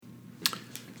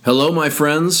Hello, my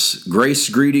friends. Grace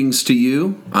greetings to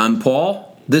you. I'm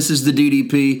Paul. This is the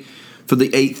DDP for the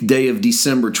 8th day of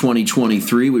December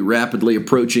 2023. We're rapidly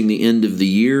approaching the end of the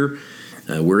year.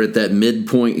 We're at that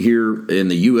midpoint here in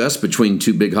the U.S. between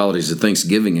two big holidays of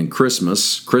Thanksgiving and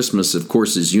Christmas. Christmas, of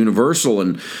course, is universal,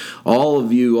 and all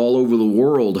of you all over the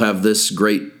world have this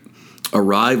great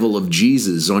arrival of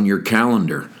Jesus on your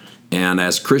calendar. And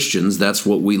as Christians, that's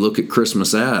what we look at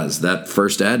Christmas as, that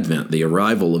first Advent, the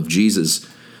arrival of Jesus.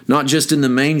 Not just in the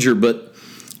manger, but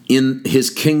in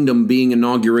his kingdom being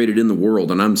inaugurated in the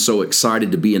world. And I'm so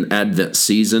excited to be in Advent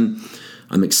season.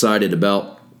 I'm excited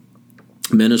about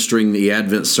ministering the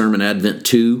Advent sermon, Advent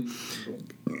 2,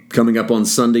 coming up on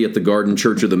Sunday at the Garden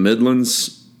Church of the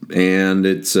Midlands. And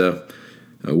it's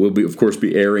we'll be, of course,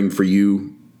 be airing for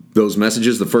you those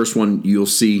messages. The first one you'll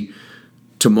see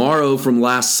tomorrow from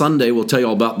last Sunday. We'll tell you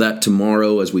all about that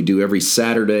tomorrow as we do every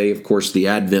Saturday. Of course, the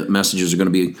Advent messages are going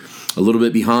to be a little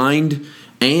bit behind,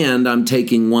 and I'm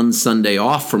taking one Sunday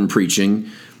off from preaching.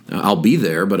 I'll be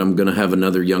there, but I'm going to have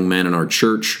another young man in our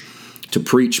church to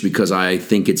preach because I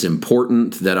think it's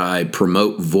important that I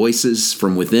promote voices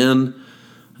from within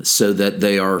so that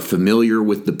they are familiar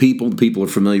with the people are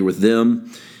familiar with them.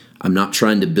 I'm not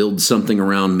trying to build something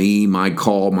around me, my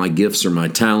call, my gifts, or my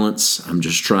talents. I'm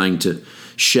just trying to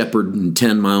shepherd and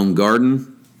tend my own garden.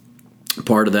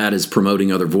 Part of that is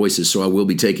promoting other voices, so I will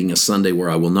be taking a Sunday where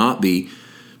I will not be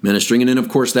ministering. And then, of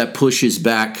course, that pushes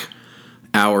back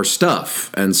our stuff,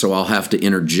 and so I'll have to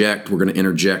interject. We're going to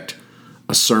interject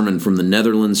a sermon from the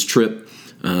Netherlands trip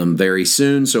very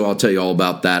soon, so I'll tell you all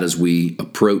about that as we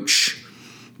approach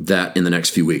that in the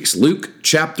next few weeks. Luke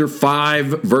chapter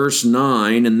 5, verse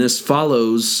 9, and this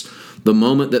follows the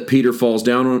moment that Peter falls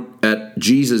down at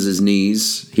Jesus'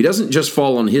 knees. He doesn't just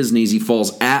fall on his knees, he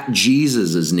falls at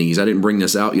Jesus' knees. I didn't bring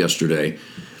this out yesterday,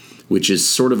 which is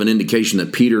sort of an indication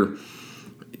that Peter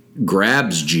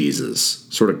grabs Jesus,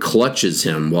 sort of clutches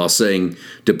him while saying,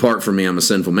 "Depart from me, I'm a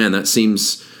sinful man." That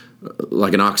seems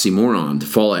like an oxymoron, to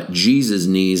fall at Jesus'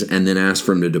 knees and then ask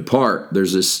for him to depart.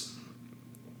 There's this,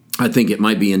 I think it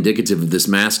might be indicative of this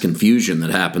mass confusion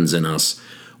that happens in us.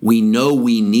 We know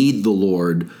we need the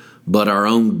Lord, but our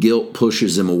own guilt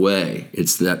pushes him away.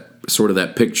 It's that sort of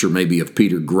that picture maybe of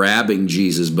Peter grabbing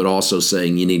Jesus, but also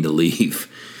saying, you need to leave.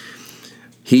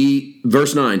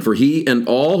 Verse 9, for he and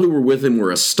all who were with him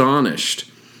were astonished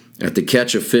at the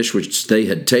catch of fish which they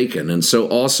had taken. And so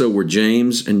also were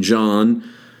James and John,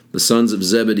 the sons of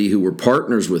Zebedee, who were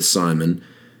partners with Simon.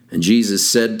 And Jesus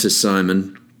said to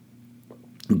Simon,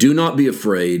 do not be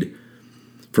afraid.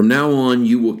 From now on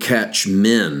you will catch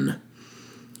men.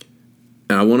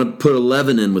 And I want to put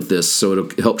 11 in with this so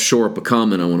it'll help shore up a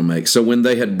comment I want to make. So when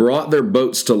they had brought their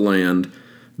boats to land,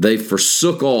 they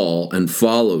forsook all and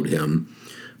followed him.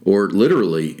 Or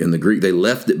literally in the Greek, they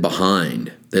left it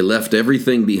behind. They left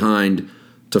everything behind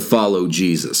to follow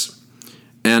Jesus.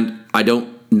 And I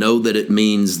don't know that it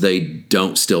means they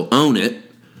don't still own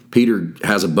it. Peter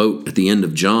has a boat at the end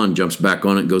of John, jumps back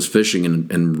on it, goes fishing,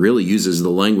 and really uses the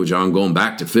language, I'm going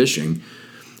back to fishing.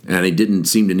 And he didn't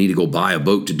seem to need to go buy a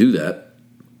boat to do that.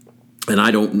 And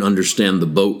I don't understand the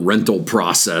boat rental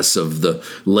process of the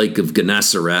Lake of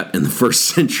Gennesaret in the 1st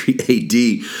century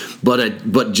AD.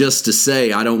 But just to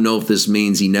say, I don't know if this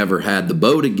means he never had the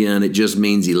boat again. It just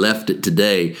means he left it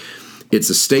today. It's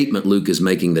a statement Luke is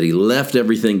making that he left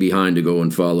everything behind to go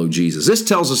and follow Jesus. This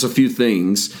tells us a few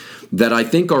things that I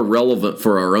think are relevant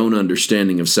for our own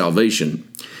understanding of salvation.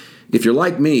 If you're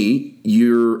like me,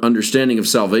 your understanding of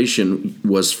salvation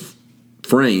was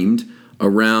framed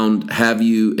around, have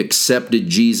you accepted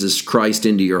Jesus Christ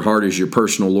into your heart as your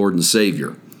personal Lord and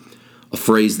Savior? A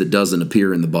phrase that doesn't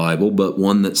appear in the Bible, but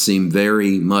one that seemed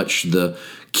very much the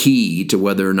key to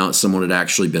whether or not someone had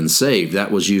actually been saved.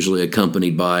 That was usually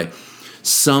accompanied by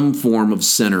some form of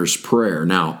sinner's prayer.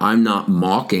 Now, I'm not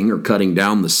mocking or cutting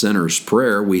down the sinner's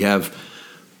prayer. We have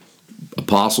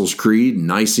Apostles' Creed,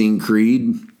 Nicene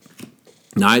Creed,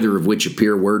 neither of which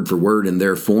appear word for word in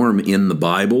their form in the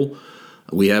Bible.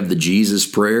 We have the Jesus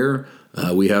prayer.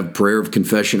 We have prayer of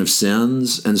confession of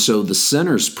sins. And so the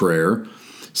sinner's prayer,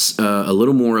 a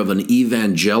little more of an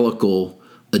evangelical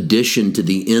addition to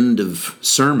the end of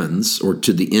sermons or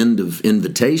to the end of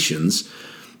invitations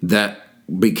that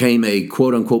became a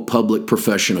quote-unquote public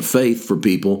profession of faith for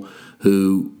people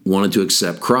who wanted to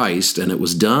accept Christ. And it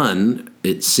was done,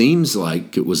 it seems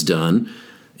like it was done,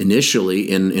 initially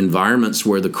in environments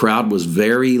where the crowd was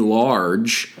very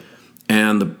large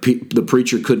and the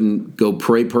preacher couldn't go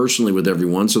pray personally with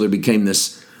everyone, so there became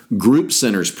this group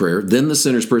sinner's prayer. Then the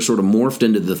sinner's prayer sort of morphed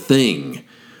into the thing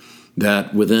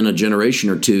that within a generation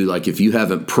or two, like if you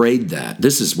haven't prayed that,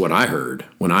 this is what I heard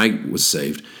when I was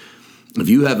saved. If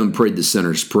you haven't prayed the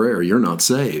sinner's prayer, you're not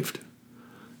saved.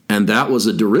 And that was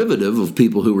a derivative of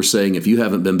people who were saying, if you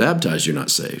haven't been baptized, you're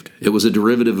not saved. It was a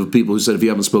derivative of people who said, if you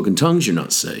haven't spoken tongues, you're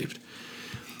not saved.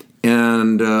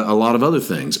 And a lot of other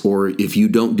things. Or if you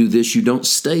don't do this, you don't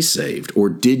stay saved. Or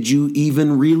did you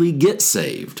even really get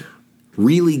saved?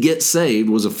 Really get saved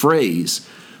was a phrase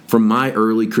from my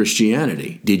early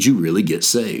Christianity. Did you really get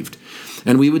saved?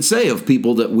 And we would say of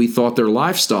people that we thought their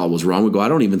lifestyle was wrong, we go, I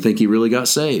don't even think he really got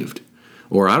saved.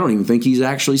 Or I don't even think he's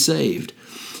actually saved.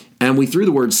 And we threw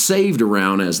the word saved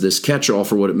around as this catch-all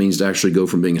for what it means to actually go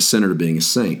from being a sinner to being a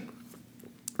saint.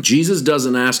 Jesus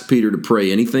doesn't ask Peter to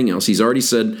pray anything else. He's already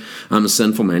said, I'm a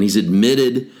sinful man. He's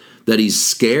admitted that he's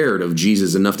scared of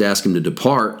Jesus enough to ask him to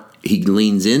depart. He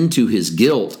leans into his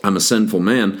guilt, I'm a sinful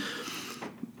man.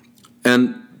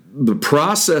 And the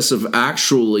process of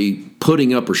actually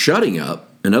putting up or shutting up,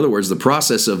 in other words, the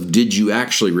process of did you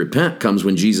actually repent comes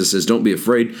when Jesus says, don't be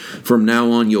afraid, from now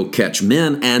on you'll catch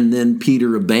men. And then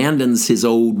Peter abandons his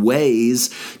old ways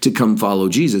to come follow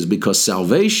Jesus, because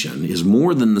salvation is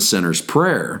more than the sinner's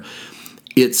prayer.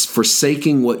 It's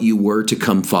forsaking what you were to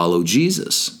come follow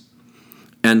Jesus.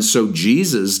 And so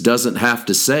Jesus doesn't have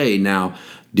to say, now,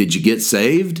 did you get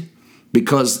saved?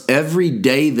 Because every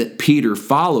day that Peter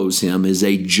follows him is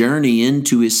a journey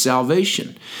into his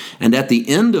salvation. And at the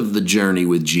end of the journey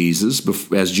with Jesus,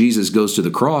 as Jesus goes to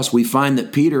the cross, we find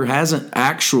that Peter hasn't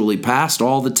actually passed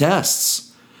all the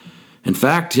tests. In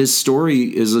fact, his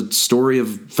story is a story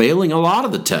of failing a lot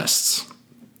of the tests,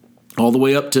 all the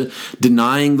way up to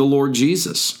denying the Lord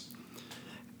Jesus.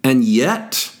 And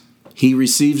yet, he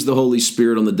receives the Holy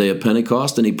Spirit on the day of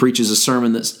Pentecost, and he preaches a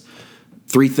sermon that's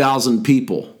 3,000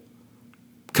 people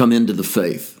come into the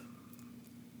faith.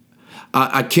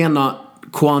 I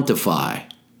cannot quantify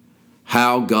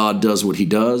how God does what he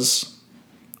does.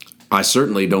 I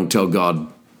certainly don't tell God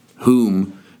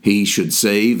whom he should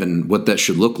save and what that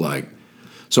should look like.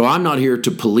 So I'm not here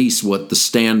to police what the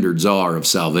standards are of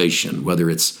salvation, whether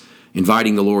it's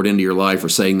inviting the Lord into your life or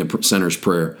saying the sinner's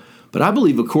prayer. But I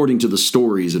believe, according to the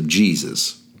stories of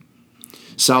Jesus,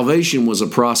 salvation was a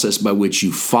process by which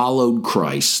you followed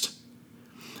Christ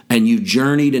and you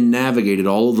journeyed and navigated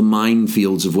all of the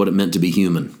minefields of what it meant to be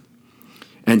human.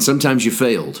 And sometimes you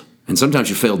failed, and sometimes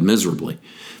you failed miserably.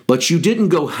 But you didn't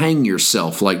go hang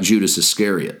yourself like Judas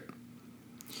Iscariot.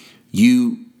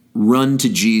 You run to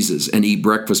Jesus and eat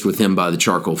breakfast with him by the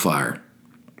charcoal fire.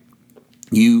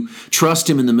 You trust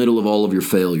him in the middle of all of your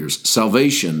failures.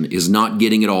 Salvation is not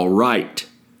getting it all right.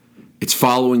 It's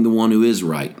following the one who is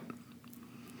right,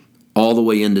 all the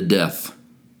way into death.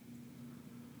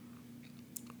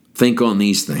 Think on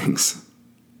these things.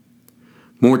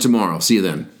 More tomorrow. See you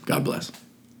then. God bless.